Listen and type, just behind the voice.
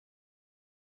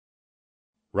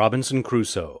Robinson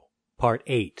Crusoe, Part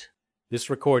 8. This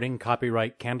recording,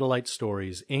 copyright Candlelight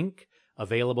Stories, Inc.,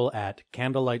 available at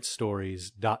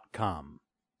candlelightstories.com.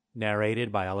 Narrated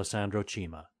by Alessandro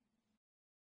Cima.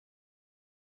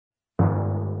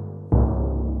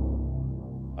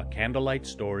 A Candlelight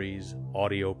Stories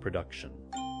audio production.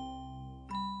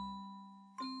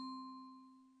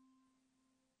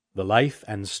 The Life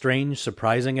and Strange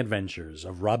Surprising Adventures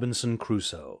of Robinson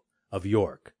Crusoe, of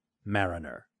York,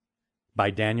 Mariner, by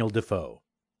Daniel Defoe.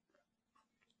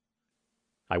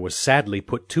 I was sadly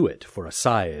put to it for a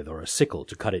scythe or a sickle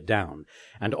to cut it down,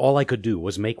 and all I could do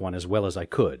was make one as well as I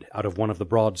could out of one of the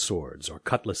broadswords or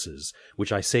cutlasses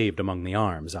which I saved among the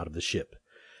arms out of the ship.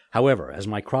 However, as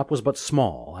my crop was but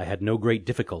small, I had no great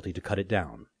difficulty to cut it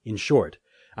down. In short,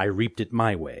 I reaped it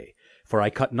my way, for I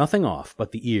cut nothing off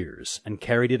but the ears, and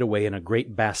carried it away in a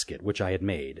great basket which I had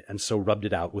made, and so rubbed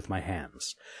it out with my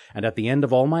hands. And at the end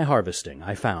of all my harvesting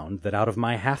I found that out of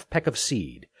my half-peck of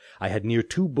seed I had near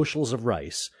 2 bushels of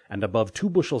rice, and above 2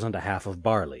 bushels and a half of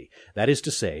barley, that is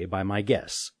to say, by my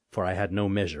guess, for I had no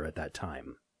measure at that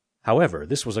time. However,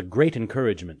 this was a great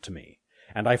encouragement to me,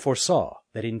 and I foresaw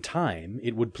that in time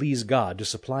it would please God to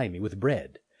supply me with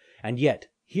bread. And yet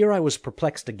here I was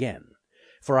perplexed again,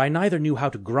 for I neither knew how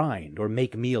to grind or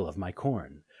make meal of my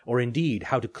corn, or indeed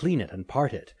how to clean it and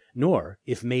part it, nor,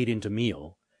 if made into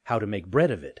meal, how to make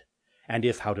bread of it, and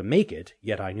if how to make it,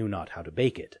 yet I knew not how to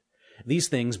bake it. These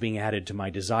things being added to my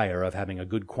desire of having a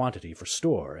good quantity for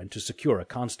store, and to secure a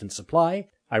constant supply,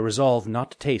 I resolved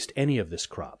not to taste any of this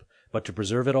crop, but to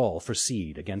preserve it all for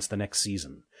seed against the next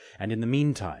season, and in the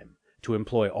meantime to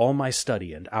employ all my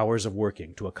study and hours of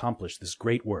working to accomplish this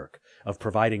great work of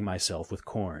providing myself with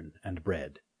corn and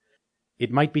bread.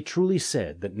 It might be truly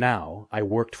said that now I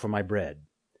worked for my bread.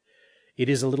 It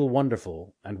is a little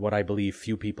wonderful, and what I believe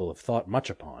few people have thought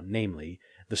much upon, namely,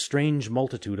 the strange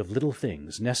multitude of little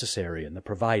things necessary in the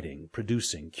providing,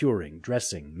 producing, curing,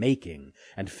 dressing, making,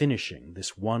 and finishing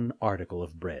this one article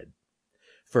of bread.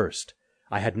 First,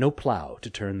 I had no plough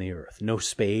to turn the earth, no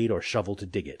spade or shovel to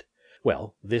dig it.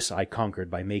 Well, this I conquered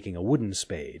by making a wooden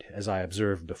spade, as I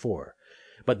observed before.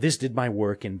 But this did my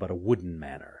work in but a wooden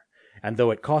manner, and though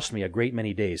it cost me a great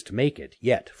many days to make it,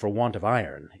 yet, for want of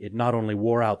iron, it not only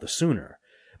wore out the sooner,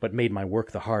 but made my work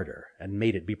the harder, and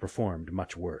made it be performed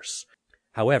much worse.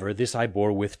 However, this I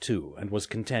bore with too, and was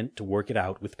content to work it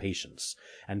out with patience,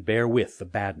 and bear with the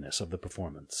badness of the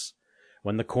performance.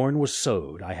 When the corn was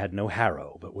sowed, I had no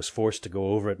harrow, but was forced to go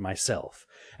over it myself,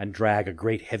 and drag a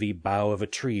great heavy bough of a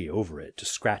tree over it to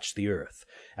scratch the earth,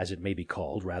 as it may be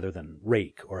called, rather than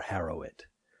rake or harrow it.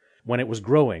 When it was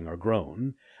growing or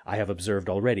grown, I have observed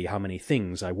already how many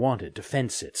things I wanted to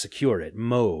fence it, secure it,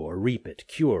 mow or reap it,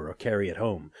 cure or carry it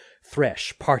home,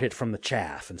 thresh, part it from the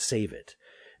chaff, and save it.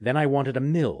 Then I wanted a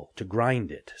mill to grind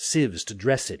it, sieves to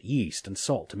dress it, yeast and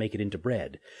salt to make it into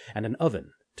bread, and an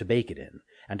oven to bake it in,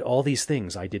 and all these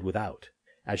things I did without,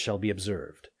 as shall be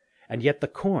observed. And yet the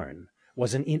corn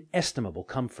was an inestimable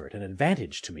comfort and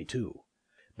advantage to me too.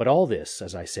 But all this,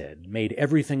 as I said, made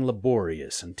everything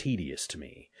laborious and tedious to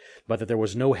me, but that there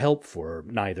was no help for,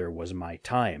 neither was my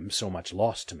time so much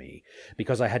lost to me,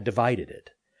 because I had divided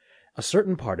it. A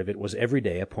certain part of it was every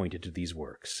day appointed to these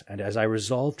works, and as I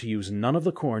resolved to use none of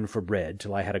the corn for bread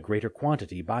till I had a greater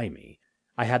quantity by me,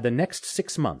 I had the next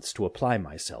 6 months to apply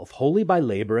myself, wholly by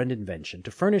labor and invention,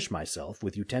 to furnish myself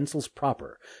with utensils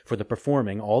proper for the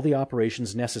performing all the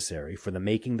operations necessary for the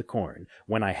making the corn,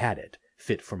 when I had it,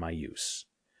 fit for my use.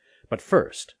 But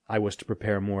first I was to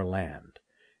prepare more land,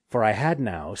 for I had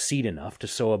now seed enough to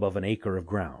sow above an acre of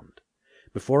ground.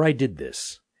 Before I did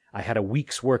this, I had a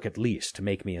week's work at least to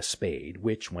make me a spade,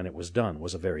 which, when it was done,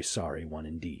 was a very sorry one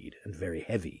indeed, and very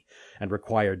heavy, and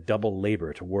required double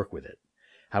labor to work with it.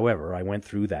 However, I went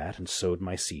through that and sowed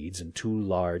my seeds in 2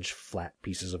 large flat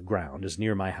pieces of ground as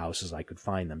near my house as I could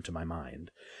find them to my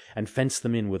mind, and fenced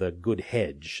them in with a good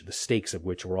hedge, the stakes of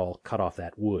which were all cut off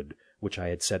that wood which I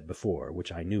had set before,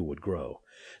 which I knew would grow,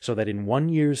 so that in 1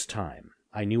 year's time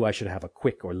I knew I should have a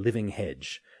quick or living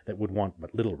hedge that would want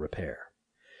but little repair.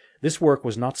 This work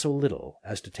was not so little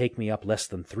as to take me up less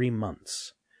than 3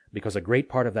 months, because a great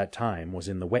part of that time was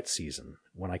in the wet season,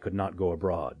 when I could not go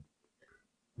abroad.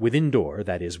 Within door,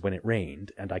 that is, when it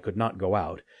rained, and I could not go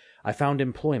out, I found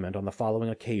employment on the following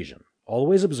occasion,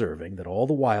 always observing that all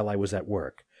the while I was at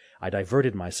work, I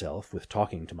diverted myself with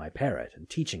talking to my parrot and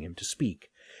teaching him to speak,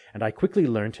 and I quickly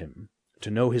learnt him to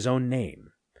know his own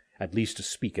name, at least to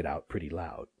speak it out pretty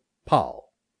loud,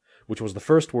 Poll, which was the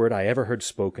first word I ever heard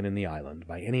spoken in the island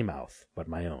by any mouth but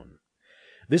my own.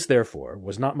 This, therefore,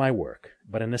 was not my work,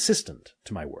 but an assistant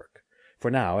to my work. For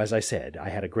now, as I said, I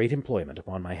had a great employment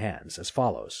upon my hands, as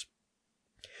follows.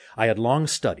 I had long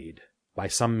studied, by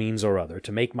some means or other,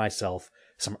 to make myself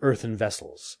some earthen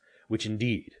vessels, which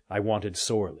indeed I wanted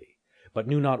sorely, but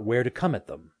knew not where to come at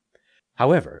them.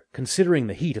 However, considering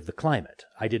the heat of the climate,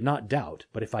 I did not doubt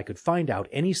but if I could find out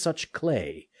any such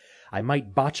clay, I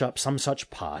might botch up some such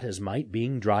pot as might,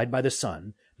 being dried by the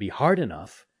sun, be hard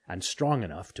enough and strong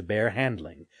enough to bear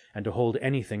handling, and to hold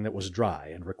anything that was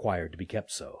dry and required to be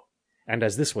kept so. And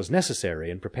as this was necessary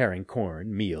in preparing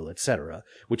corn, meal, etc.,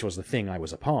 which was the thing I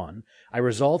was upon, I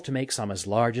resolved to make some as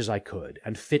large as I could,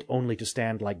 and fit only to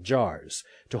stand like jars,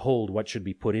 to hold what should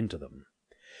be put into them.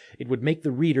 It would make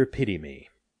the reader pity me,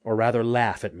 or rather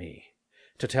laugh at me,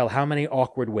 to tell how many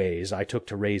awkward ways I took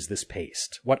to raise this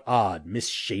paste, what odd,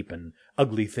 misshapen,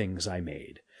 ugly things I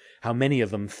made, how many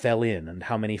of them fell in and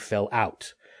how many fell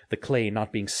out, the clay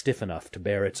not being stiff enough to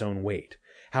bear its own weight,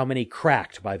 how many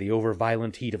cracked by the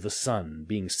over-violent heat of the sun,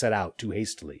 being set out too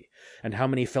hastily, and how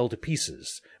many fell to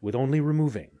pieces, with only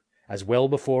removing, as well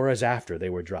before as after they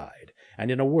were dried, and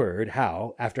in a word,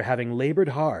 how, after having labored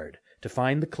hard to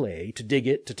find the clay, to dig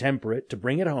it, to temper it, to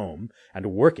bring it home,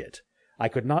 and work it, I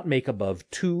could not make above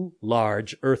 2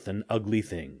 large earthen ugly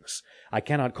things, I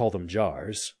cannot call them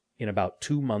jars, in about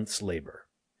 2 months' labor.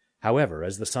 However,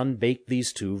 as the sun baked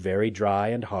these 2 very dry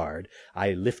and hard,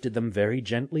 I lifted them very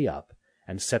gently up,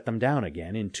 and set them down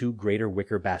again in 2 greater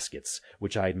wicker baskets,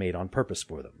 which I had made on purpose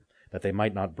for them, that they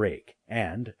might not break,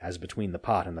 and, as between the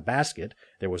pot and the basket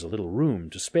there was a little room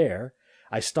to spare,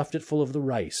 I stuffed it full of the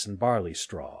rice and barley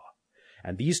straw.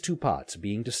 And these 2 pots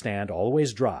being to stand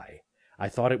always dry, I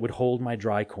thought it would hold my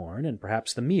dry corn, and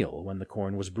perhaps the meal when the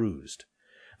corn was bruised.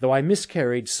 Though I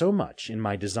miscarried so much in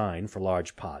my design for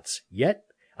large pots, yet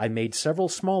I made several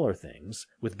smaller things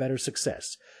with better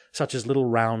success, such as little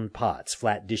round pots,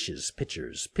 flat dishes,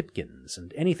 pitchers, pipkins,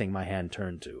 and anything my hand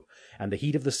turned to, and the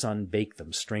heat of the sun baked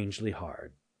them strangely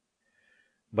hard.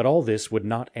 But all this would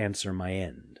not answer my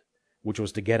end, which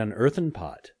was to get an earthen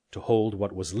pot to hold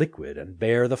what was liquid and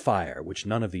bear the fire, which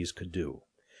none of these could do.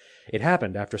 It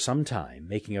happened after some time,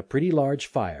 making a pretty large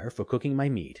fire for cooking my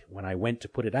meat, when I went to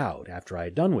put it out after I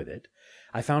had done with it,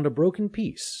 I found a broken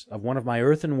piece of one of my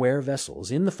earthenware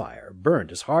vessels in the fire,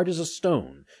 burnt as hard as a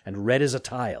stone and red as a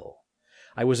tile.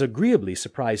 I was agreeably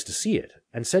surprised to see it,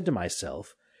 and said to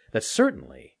myself that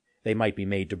certainly they might be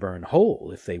made to burn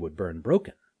whole if they would burn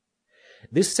broken.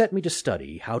 This set me to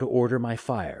study how to order my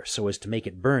fire so as to make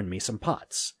it burn me some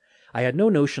pots. I had no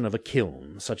notion of a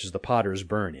kiln, such as the potters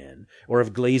burn in, or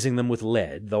of glazing them with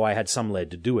lead, though I had some lead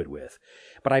to do it with,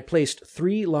 but I placed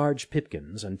 3 large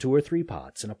pipkins and 2 or 3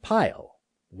 pots in a pile,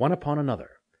 one upon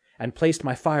another, and placed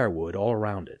my firewood all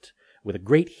around it, with a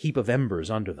great heap of embers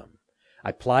under them.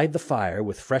 I plied the fire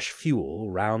with fresh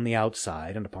fuel round the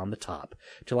outside and upon the top,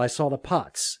 till I saw the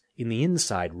pots in the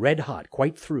inside red hot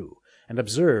quite through, and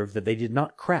observed that they did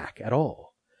not crack at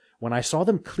all. When I saw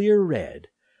them clear red,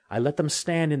 I let them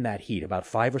stand in that heat about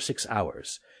 5 or 6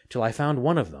 hours, till I found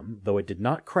one of them, though it did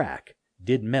not crack,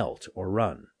 did melt or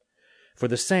run. For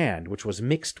the sand which was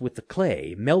mixed with the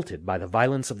clay melted by the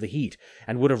violence of the heat,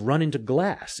 and would have run into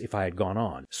glass if I had gone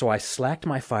on. So I slacked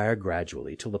my fire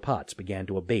gradually till the pots began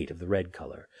to abate of the red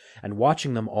color, and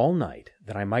watching them all night,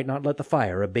 that I might not let the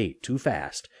fire abate too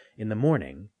fast, in the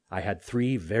morning I had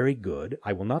 3 very good,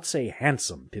 I will not say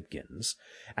handsome pipkins,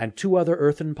 and 2 other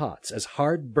earthen pots as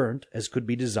hard burnt as could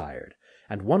be desired,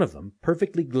 and one of them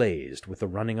perfectly glazed with the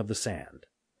running of the sand.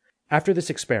 After this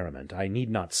experiment I need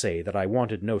not say that I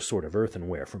wanted no sort of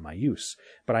earthenware for my use,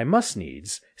 but I must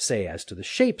needs say as to the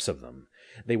shapes of them,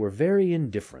 they were very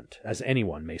indifferent, as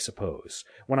anyone may suppose,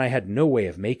 when I had no way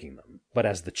of making them, but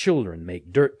as the children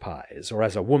make dirt pies, or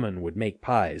as a woman would make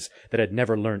pies that had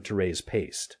never learnt to raise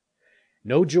paste.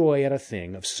 No joy at a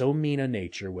thing of so mean a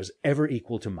nature was ever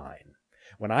equal to mine,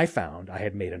 when I found I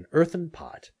had made an earthen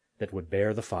pot that would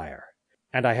bear the fire.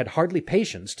 And I had hardly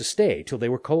patience to stay till they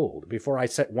were cold, before I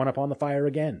set one upon the fire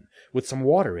again, with some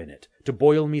water in it, to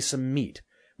boil me some meat,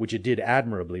 which it did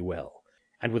admirably well,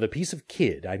 and with a piece of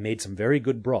kid I made some very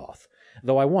good broth,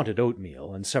 though I wanted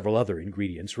oatmeal and several other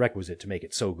ingredients requisite to make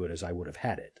it so good as I would have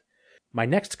had it. My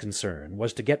next concern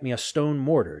was to get me a stone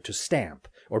mortar to stamp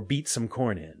or beat some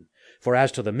corn in, for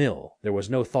as to the mill, there was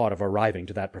no thought of arriving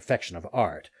to that perfection of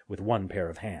art with one pair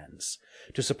of hands.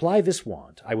 To supply this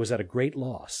want I was at a great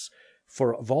loss,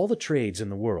 for of all the trades in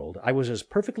the world I was as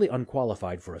perfectly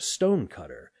unqualified for a stone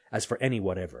cutter as for any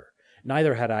whatever,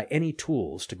 neither had I any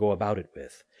tools to go about it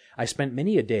with. I spent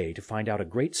many a day to find out a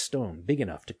great stone big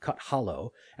enough to cut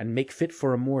hollow and make fit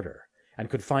for a mortar, and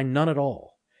could find none at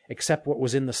all, except what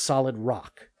was in the solid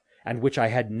rock, and which I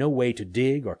had no way to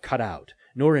dig or cut out,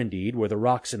 nor indeed were the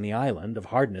rocks in the island of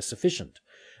hardness sufficient,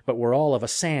 but were all of a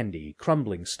sandy,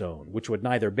 crumbling stone, which would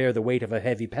neither bear the weight of a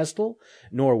heavy pestle,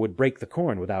 nor would break the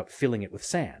corn without filling it with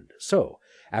sand. So,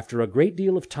 after a great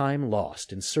deal of time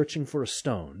lost in searching for a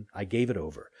stone, I gave it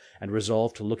over, and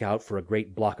resolved to look out for a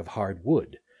great block of hard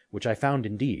wood, which I found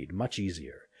indeed much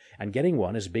easier, and getting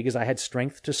one as big as I had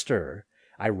strength to stir,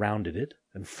 I rounded it,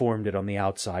 and formed it on the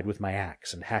outside with my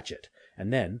axe and hatchet,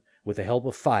 and then, with the help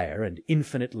of fire and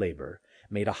infinite labor,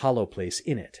 made a hollow place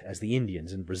in it, as the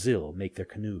Indians in Brazil make their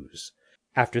canoes.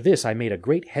 After this I made a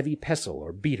great heavy pestle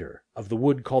or beater of the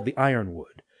wood called the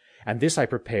ironwood, and this I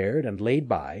prepared and laid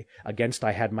by, against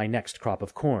I had my next crop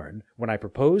of corn, when I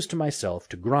proposed to myself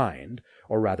to grind,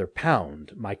 or rather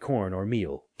pound, my corn or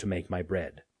meal to make my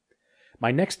bread.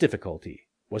 My next difficulty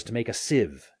was to make a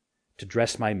sieve, to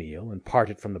dress my meal and part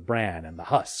it from the bran and the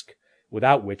husk,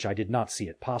 without which I did not see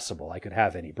it possible I could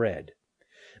have any bread.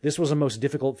 This was a most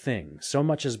difficult thing, so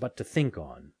much as but to think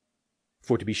on.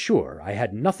 For to be sure, I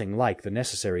had nothing like the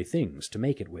necessary things to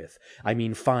make it with, I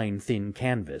mean fine thin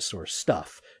canvas or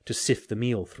stuff to sift the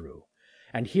meal through,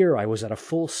 and here I was at a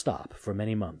full stop for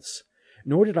many months,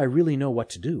 nor did I really know what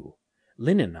to do.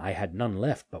 Linen I had none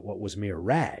left but what was mere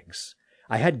rags.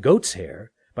 I had goat's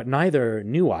hair, but neither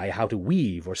knew I how to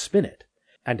weave or spin it,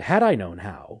 and had I known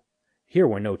how, here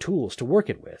were no tools to work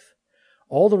it with.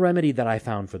 All the remedy that I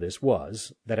found for this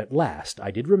was, that at last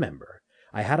I did remember,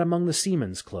 I had among the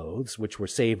seamen's clothes, which were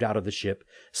saved out of the ship,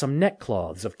 some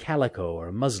neckcloths of calico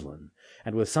or muslin,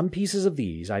 and with some pieces of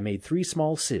these I made 3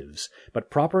 small sieves, but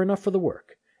proper enough for the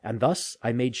work, and thus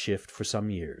I made shift for some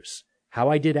years. How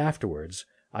I did afterwards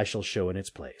I shall show in its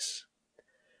place.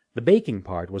 The baking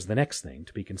part was the next thing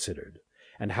to be considered,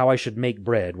 and how I should make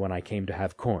bread when I came to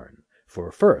have corn,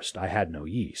 for first I had no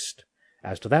yeast.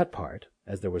 As to that part,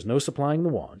 as there was no supplying the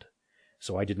want,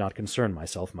 so I did not concern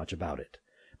myself much about it.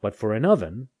 But for an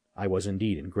oven I was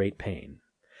indeed in great pain.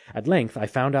 At length I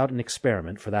found out an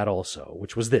experiment for that also,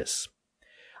 which was this.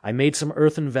 I made some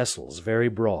earthen vessels very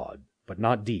broad, but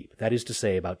not deep, that is to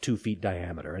say, about 2 feet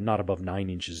diameter, and not above 9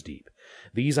 inches deep.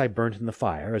 These I burnt in the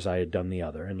fire, as I had done the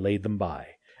other, and laid them by.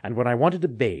 And when I wanted to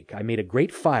bake, I made a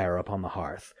great fire upon the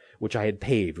hearth, which I had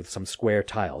paved with some square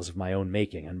tiles of my own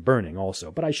making, and burning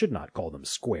also, but I should not call them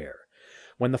square.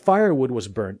 When the firewood was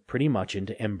burnt pretty much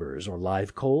into embers or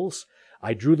live coals,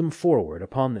 I drew them forward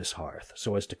upon this hearth,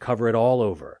 so as to cover it all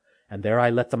over, and there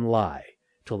I let them lie,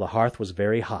 till the hearth was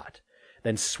very hot.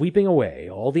 Then sweeping away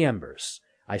all the embers,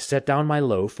 I set down my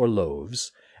loaf or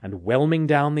loaves, and whelming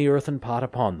down the earthen pot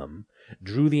upon them,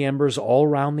 drew the embers all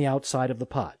round the outside of the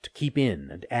pot, to keep in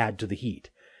and add to the heat,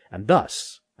 and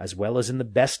thus, as well as in the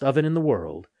best oven in the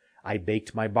world, I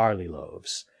baked my barley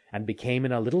loaves, and became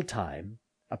in a little time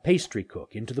a pastry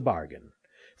cook into the bargain,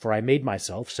 for I made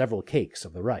myself several cakes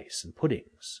of the rice and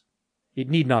puddings. It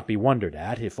need not be wondered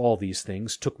at if all these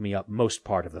things took me up most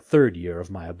part of the 3rd year of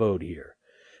my abode here,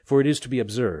 for it is to be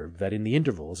observed that in the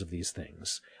intervals of these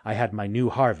things I had my new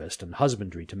harvest and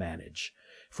husbandry to manage,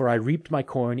 for I reaped my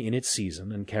corn in its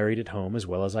season, and carried it home as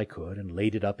well as I could, and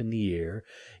laid it up in the ear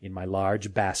in my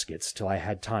large baskets till I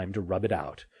had time to rub it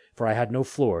out, for I had no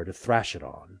floor to thrash it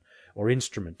on, or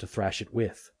instrument to thrash it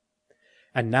with.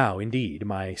 And now, indeed,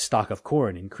 my stock of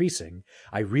corn increasing,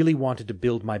 I really wanted to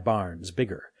build my barns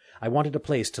bigger. I wanted a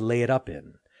place to lay it up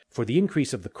in, for the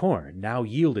increase of the corn now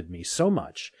yielded me so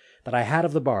much that I had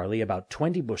of the barley about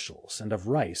 20 bushels, and of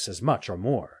rice as much or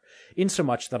more,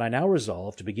 insomuch that I now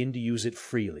resolved to begin to use it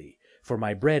freely, for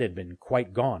my bread had been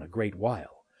quite gone a great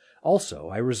while. Also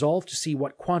I resolved to see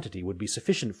what quantity would be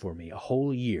sufficient for me a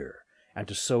whole year, and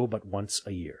to sow but once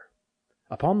a year.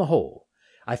 Upon the whole,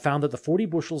 I found that the 40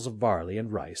 bushels of barley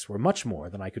and rice were much more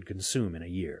than I could consume in a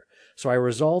year, so I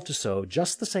resolved to sow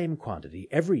just the same quantity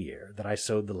every year that I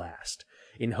sowed the last,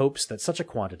 in hopes that such a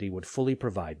quantity would fully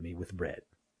provide me with bread.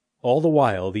 All the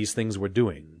while these things were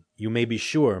doing, you may be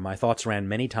sure my thoughts ran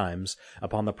many times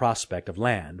upon the prospect of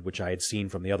land which I had seen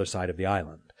from the other side of the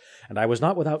island, and I was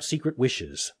not without secret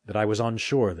wishes that I was on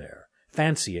shore there,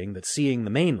 fancying that seeing the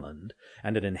mainland,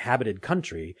 and an inhabited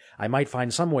country, I might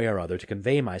find some way or other to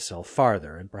convey myself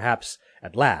farther, and perhaps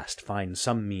at last find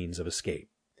some means of escape.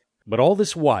 But all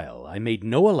this while I made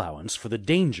no allowance for the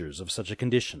dangers of such a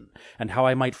condition, and how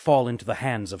I might fall into the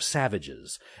hands of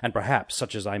savages, and perhaps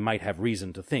such as I might have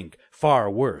reason to think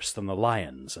far worse than the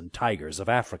lions and tigers of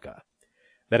Africa.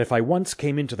 That if I once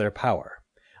came into their power,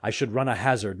 I should run a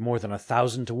hazard more than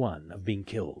 1,000 to 1 of being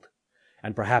killed,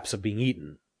 and perhaps of being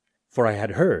eaten, for I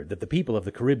had heard that the people of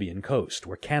the Caribbean coast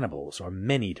were cannibals or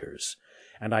men-eaters,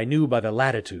 and I knew by the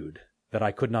latitude that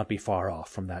I could not be far off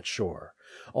from that shore.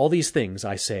 All these things,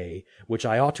 I say, which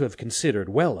I ought to have considered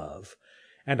well of,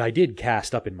 And I did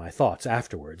cast up in my thoughts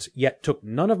afterwards, yet took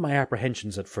none of my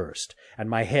apprehensions at first, and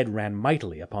my head ran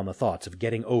mightily upon the thoughts of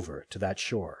getting over to that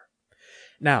shore.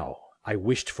 Now I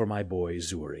wished for my boy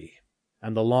Xury,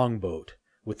 and the long boat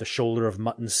with the shoulder of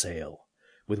mutton sail,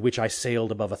 with which I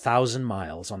sailed above 1,000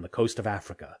 miles on the coast of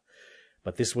Africa,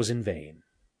 but this was in vain.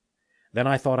 Then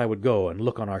I thought I would go and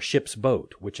look on our ship's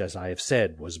boat, which, as I have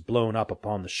said, was blown up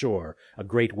upon the shore a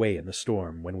great way in the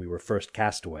storm when we were first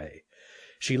cast away.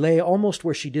 She lay almost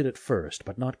where she did at first,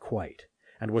 but not quite,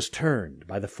 and was turned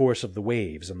by the force of the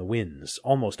waves and the winds,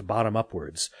 almost bottom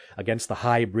upwards, against the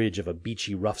high bridge of a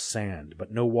beachy rough sand,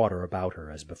 but no water about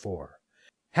her as before.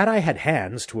 Had I had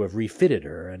hands to have refitted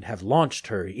her and have launched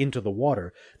her into the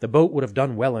water, the boat would have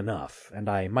done well enough, and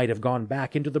I might have gone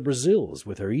back into the Brazils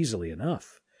with her easily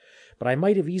enough. But I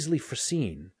might have easily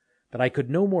foreseen that I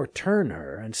could no more turn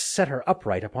her and set her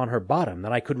upright upon her bottom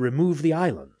than I could remove the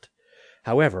island.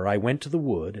 However, I went to the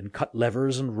wood and cut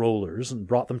levers and rollers and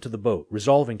brought them to the boat,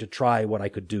 resolving to try what I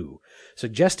could do,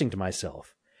 suggesting to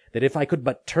myself that if I could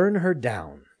but turn her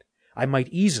down, I might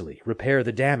easily repair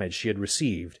the damage she had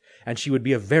received, and she would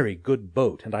be a very good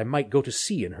boat, and I might go to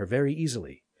sea in her very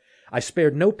easily. I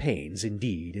spared no pains,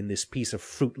 indeed, in this piece of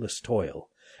fruitless toil,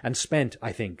 and spent,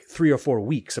 I think, 3 or 4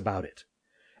 weeks about it.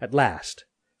 At last,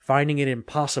 finding it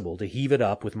impossible to heave it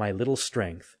up with my little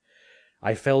strength,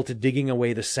 I fell to digging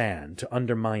away the sand to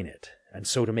undermine it, and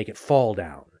so to make it fall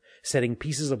down, setting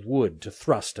pieces of wood to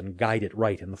thrust and guide it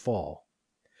right in the fall.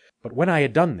 But when I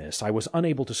had done this, I was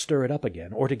unable to stir it up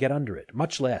again, or to get under it,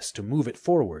 much less to move it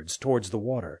forwards towards the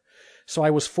water, so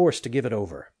I was forced to give it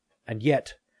over. And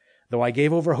yet, though I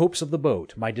gave over hopes of the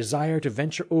boat, my desire to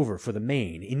venture over for the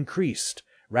main increased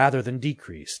rather than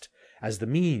decreased, as the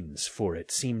means for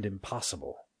it seemed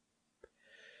impossible.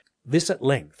 This at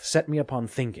length set me upon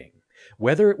thinking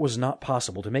whether it was not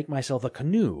possible to make myself a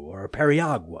canoe or a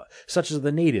periagua, such as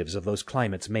the natives of those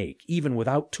climates make, even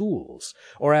without tools,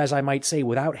 or as I might say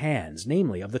without hands,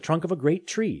 namely, of the trunk of a great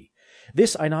tree.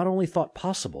 This I not only thought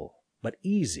possible, but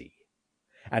easy,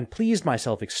 and pleased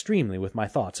myself extremely with my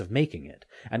thoughts of making it,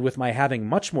 and with my having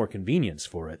much more convenience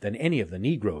for it than any of the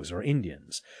negroes or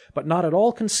Indians, but not at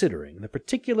all considering the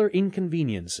particular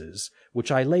inconveniences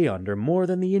which I lay under more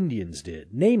than the Indians did,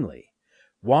 namely,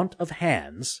 want of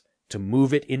hands to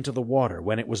move it into the water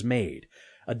when it was made,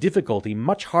 a difficulty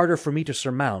much harder for me to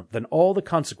surmount than all the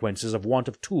consequences of want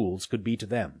of tools could be to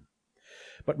them.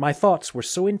 But my thoughts were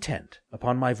so intent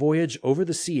upon my voyage over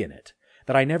the sea in it,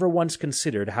 that I never once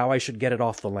considered how I should get it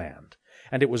off the land,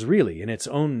 and it was really in its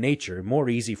own nature more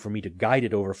easy for me to guide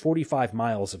it over 45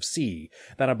 miles of sea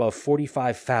than above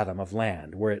 45 fathom of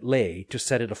land, where it lay, to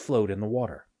set it afloat in the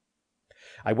water.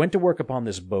 I went to work upon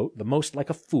this boat the most like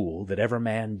a fool that ever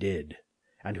man did,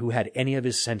 and who had any of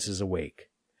his senses awake.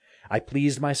 I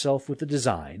pleased myself with the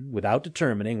design, without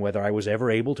determining whether I was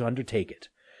ever able to undertake it.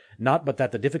 Not but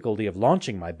that the difficulty of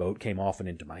launching my boat came often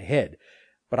into my head,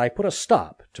 but I put a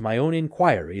stop to my own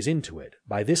inquiries into it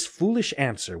by this foolish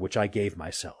answer which I gave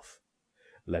myself: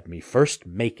 "Let me first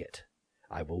make it.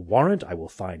 I will warrant I will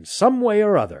find some way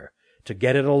or other to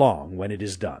get it along when it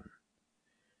is done."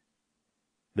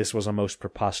 This was a most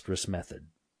preposterous method,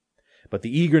 but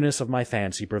the eagerness of my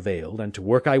fancy prevailed, and to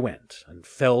work I went, and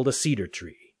felled a cedar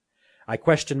tree. I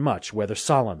question much whether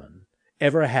Solomon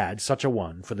ever had such a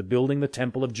one for the building the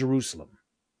temple of Jerusalem.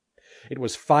 It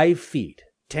was 5 feet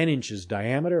 10 inches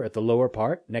diameter at the lower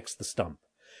part, next the stump,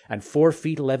 and 4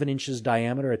 feet 11 inches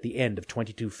diameter at the end of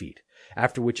 22 feet,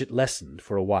 after which it lessened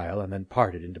for a while and then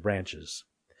parted into branches.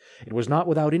 It was not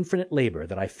without infinite labor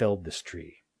that I felled this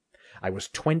tree. I was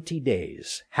 20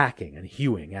 days hacking and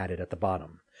hewing at it at the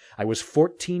bottom. I was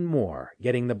 14 more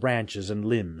getting the branches and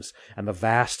limbs and the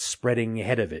vast spreading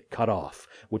head of it cut off,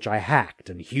 which I hacked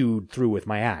and hewed through with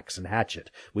my axe and hatchet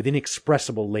with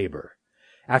inexpressible labor.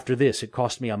 After this it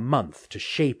cost me a month to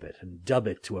shape it and dub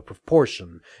it to a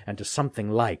proportion and to something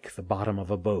like the bottom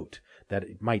of a boat, that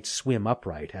it might swim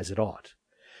upright as it ought.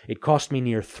 It cost me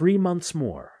near 3 months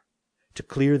more to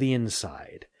clear the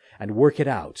inside, and work it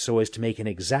out so as to make an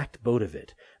exact boat of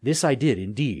it. This I did,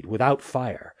 indeed, without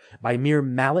fire, by mere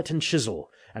mallet and chisel,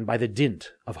 and by the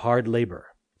dint of hard labor,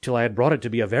 till I had brought it to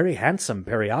be a very handsome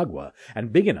periagua,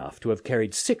 and big enough to have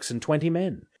carried 26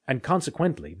 men, and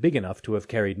consequently big enough to have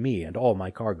carried me and all my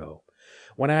cargo.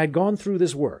 When I had gone through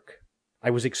this work,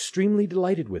 I was extremely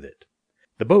delighted with it.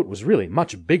 The boat was really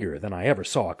much bigger than I ever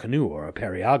saw a canoe or a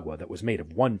periagua that was made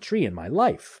of one tree in my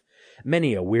life.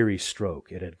 Many a weary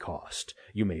stroke it had cost,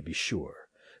 you may be sure,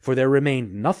 for there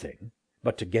remained nothing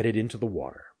but to get it into the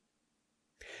water.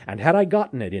 And had I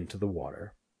gotten it into the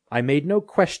water, I made no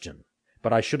question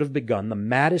but I should have begun the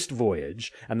maddest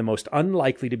voyage and the most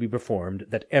unlikely to be performed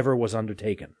that ever was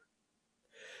undertaken.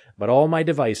 But all my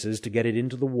devices to get it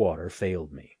into the water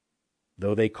failed me,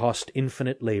 though they cost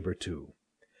infinite labor too.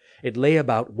 It lay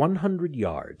about 100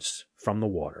 yards from the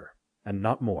water, and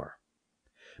not more.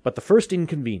 But the first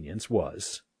inconvenience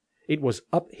was, it was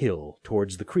uphill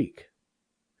towards the creek.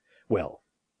 Well,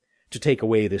 to take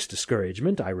away this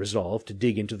discouragement, I resolved to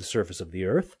dig into the surface of the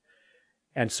earth,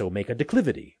 and so make a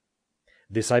declivity.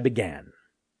 This I began,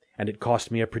 and it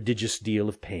cost me a prodigious deal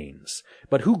of pains.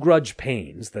 But who grudge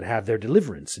pains that have their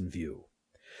deliverance in view?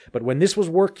 But when this was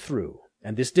worked through,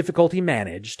 and this difficulty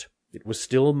managed, it was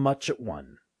still much at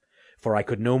one, for I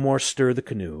could no more stir the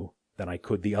canoe than I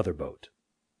could the other boat.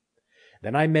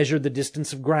 Then I measured the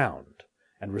distance of ground,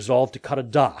 and resolved to cut a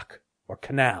dock, or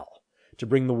canal, to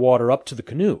bring the water up to the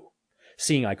canoe,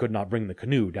 seeing I could not bring the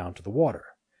canoe down to the water.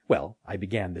 Well, I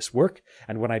began this work,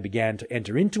 and when I began to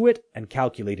enter into it, and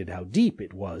calculated how deep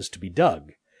it was to be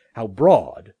dug, how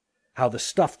broad, how the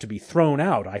stuff to be thrown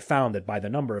out, I found that by the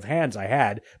number of hands I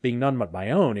had, being none but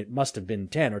my own, it must have been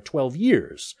 10 or 12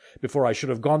 years before I should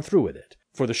have gone through with it.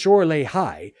 For the shore lay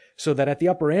high, so that at the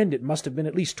upper end it must have been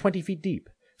at least 20 feet deep.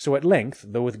 So at length,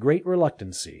 though with great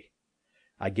reluctancy,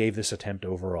 I gave this attempt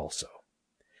over also.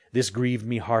 This grieved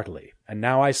me heartily, and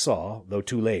now I saw, though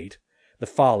too late, the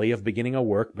folly of beginning a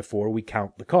work before we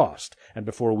count the cost, and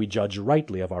before we judge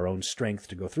rightly of our own strength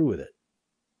to go through with it.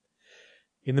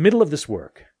 In the middle of this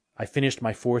work, I finished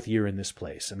my 4th year in this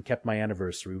place, and kept my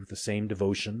anniversary with the same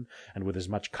devotion and with as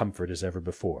much comfort as ever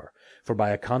before, for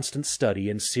by a constant study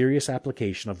and serious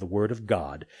application of the Word of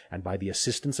God, and by the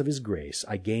assistance of His grace,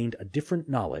 I gained a different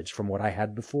knowledge from what I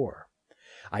had before.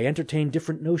 I entertained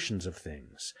different notions of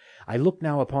things. I looked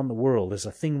now upon the world as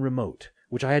a thing remote,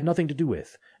 which I had nothing to do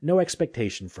with, no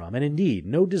expectation from, and indeed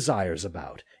no desires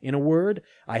about. In a word,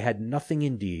 I had nothing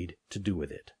indeed to do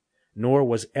with it, nor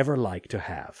was ever like to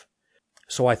have.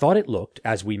 So I thought it looked,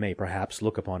 as we may perhaps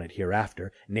look upon it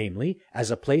hereafter, namely,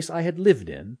 as a place I had lived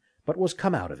in, but was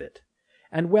come out of it.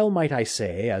 And well might I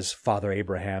say, as Father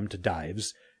Abraham to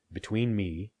Dives, between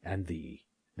me and thee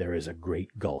there is a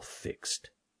great gulf fixed.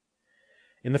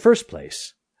 In the first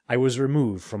place, I was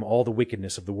removed from all the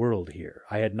wickedness of the world here.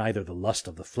 I had neither the lust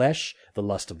of the flesh, the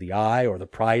lust of the eye, or the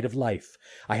pride of life.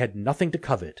 I had nothing to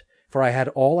covet, for I had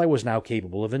all I was now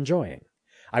capable of enjoying.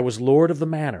 I was lord of the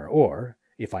manor, or,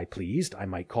 if I pleased, I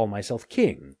might call myself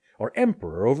king, or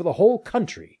emperor over the whole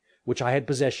country, which I had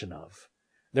possession of.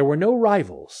 There were no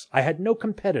rivals, I had no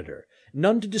competitor,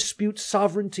 none to dispute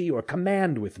sovereignty or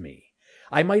command with me.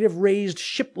 I might have raised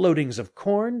shiploadings of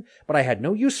corn, but I had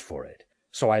no use for it.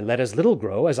 So I let as little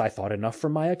grow as I thought enough for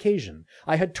my occasion.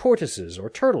 I had tortoises or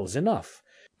turtles enough,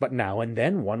 but now and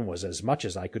then one was as much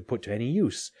as I could put to any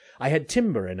use. I had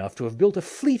timber enough to have built a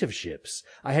fleet of ships.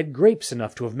 I had grapes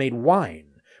enough to have made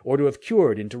wine, or to have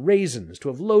cured into raisins, to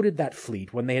have loaded that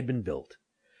fleet when they had been built.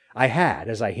 I had,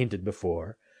 as I hinted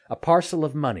before, a parcel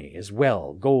of money, as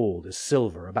well gold as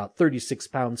silver, about 36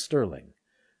 pounds sterling.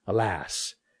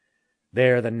 Alas!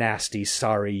 There the nasty,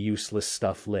 sorry, useless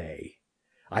stuff lay.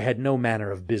 I had no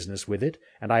manner of business with it,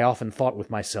 and I often thought with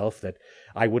myself that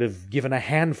I would have given a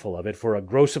handful of it for a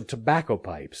gross of tobacco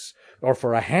pipes, or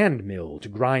for a hand-mill to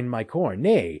grind my corn.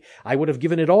 Nay, I would have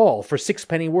given it all for 6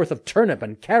 penny worth of turnip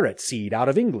and carrot seed out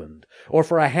of England, or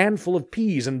for a handful of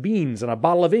peas and beans and a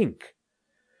bottle of ink.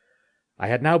 I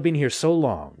had now been here so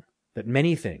long that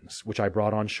many things which I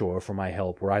brought on shore for my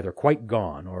help were either quite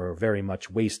gone or very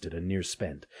much wasted and near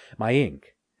spent. My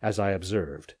ink, as I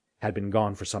observed, had been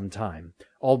gone for some time,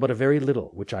 all but a very little,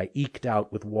 which I eked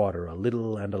out with water a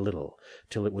little and a little,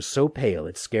 till it was so pale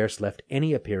it scarce left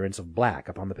any appearance of black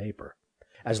upon the paper.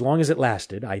 As long as it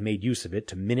lasted, I made use of it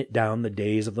to minute down the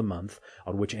days of the month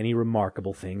on which any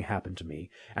remarkable thing happened to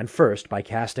me, and first, by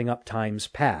casting up times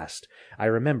past, I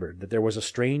remembered that there was a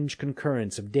strange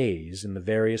concurrence of days in the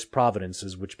various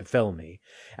providences which befell me,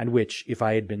 and which, if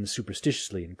I had been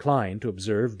superstitiously inclined to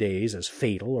observe days as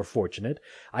fatal or fortunate,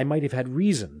 I might have had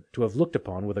reason to have looked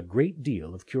upon with a great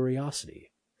deal of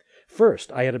curiosity.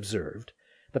 First, I had observed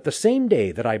that the same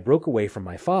day that I broke away from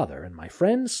my father and my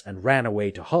friends, and ran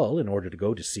away to Hull in order to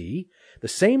go to sea, the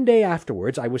same day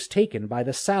afterwards I was taken by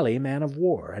the Sally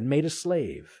man-of-war, and made a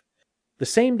slave. The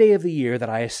same day of the year that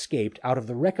I escaped out of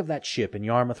the wreck of that ship in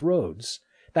Yarmouth Roads,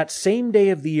 that same day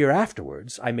of the year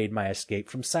afterwards I made my escape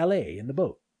from Salé in the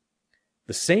boat.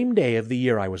 The same day of the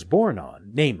year I was born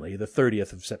on, namely the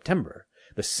 30th of September,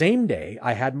 the same day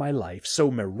I had my life so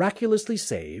miraculously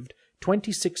saved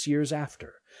 26 years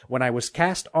after, when I was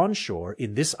cast on shore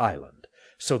in this island,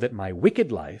 so that my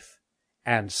wicked life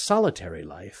and solitary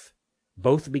life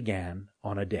both began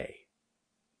on a day.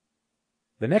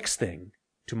 The next thing,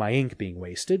 to my ink being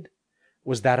wasted,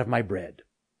 was that of my bread.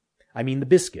 I mean the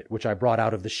biscuit which I brought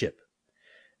out of the ship.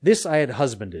 This I had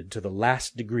husbanded to the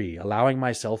last degree, allowing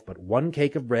myself but one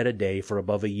cake of bread a day for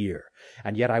above a year,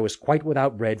 and yet I was quite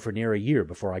without bread for near a year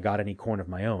before I got any corn of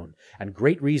my own, and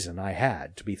great reason I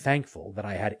had to be thankful that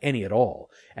I had any at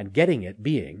all, and getting it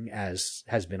being, as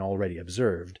has been already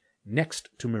observed, next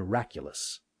to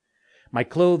miraculous. My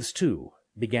clothes, too,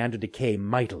 began to decay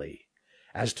mightily.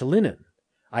 As to linen,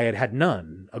 I had had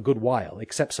none a good while,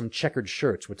 except some checkered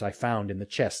shirts which I found in the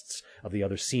chests of the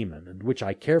other seamen, and which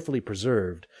I carefully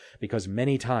preserved, because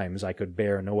many times I could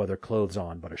bear no other clothes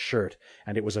on but a shirt,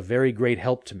 and it was a very great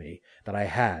help to me that I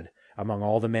had, among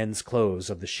all the men's clothes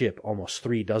of the ship, almost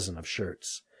 3 dozen of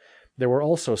shirts. There were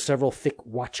also several thick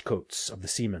watch-coats of the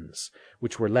seamen's,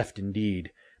 which were left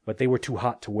indeed, but they were too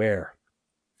hot to wear.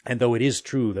 And though it is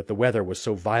true that the weather was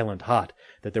so violent hot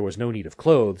that there was no need of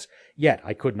clothes, yet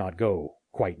I could not go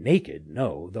quite naked,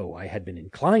 no, though I had been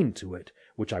inclined to it,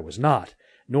 which I was not,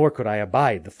 nor could I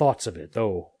abide the thoughts of it,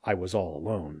 though I was all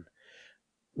alone.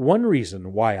 One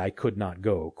reason why I could not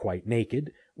go quite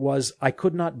naked was I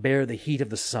could not bear the heat of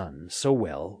the sun so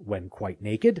well when quite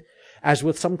naked, as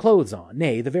with some clothes on.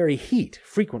 Nay, the very heat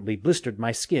frequently blistered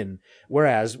my skin,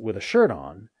 whereas with a shirt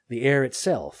on, the air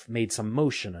itself made some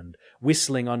motion, and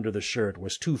whistling under the shirt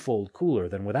was twofold cooler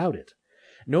than without it.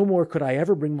 No more could I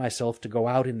ever bring myself to go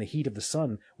out in the heat of the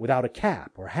sun without a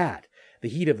cap or hat. The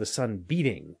heat of the sun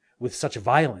beating with such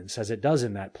violence as it does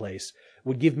in that place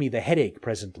would give me the headache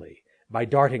presently, by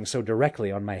darting so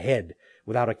directly on my head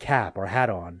without a cap or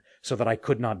hat on, so that I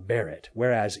could not bear it,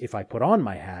 whereas if I put on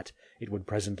my hat it would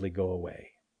presently go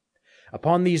away.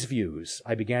 Upon these views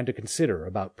I began to consider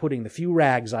about putting the few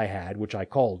rags I had, which I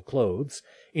called clothes,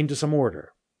 into some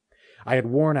order. I had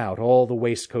worn out all the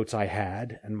waistcoats I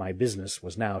had, and my business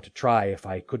was now to try if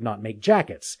I could not make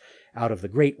jackets out of the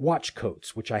great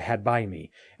watch-coats which I had by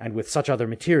me, and with such other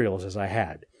materials as I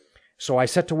had. So I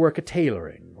set to work a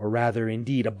tailoring, or rather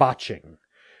indeed a botching,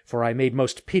 for I made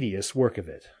most piteous work of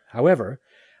it. However,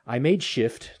 I made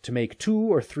shift to make 2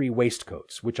 or 3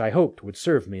 waistcoats, which I hoped would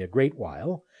serve me a great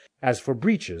while. As for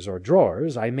breeches or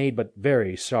drawers, I made but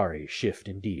very sorry shift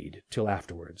indeed, till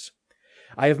afterwards.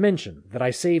 I have mentioned that I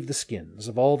saved the skins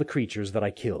of all the creatures that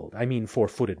I killed, I mean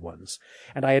 4-footed ones,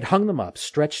 and I had hung them up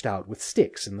stretched out with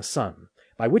sticks in the sun,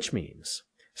 by which means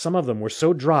some of them were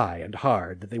so dry and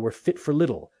hard that they were fit for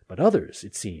little, but others,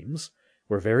 it seems,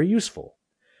 were very useful.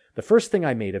 The first thing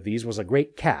I made of these was a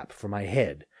great cap for my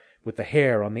head, with the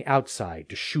hair on the outside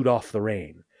to shoot off the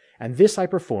rain, and this I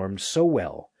performed so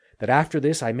well that after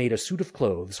this I made a suit of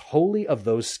clothes wholly of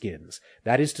those skins,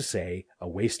 that is to say, a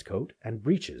waistcoat and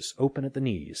breeches open at the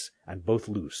knees, and both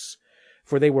loose,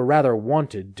 for they were rather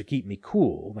wanted to keep me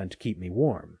cool than to keep me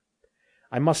warm.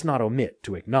 I must not omit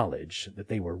to acknowledge that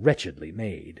they were wretchedly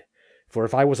made, for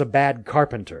if I was a bad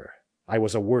carpenter, I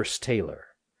was a worse tailor.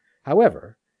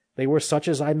 However, they were such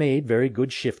as I made very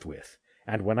good shift with,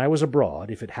 and when I was abroad,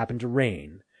 if it happened to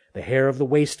rain, the hair of the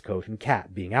waistcoat and cap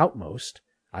being outmost,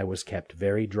 I was kept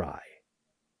very dry.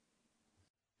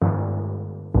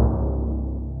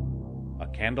 A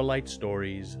Candlelight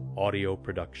Stories audio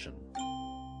production.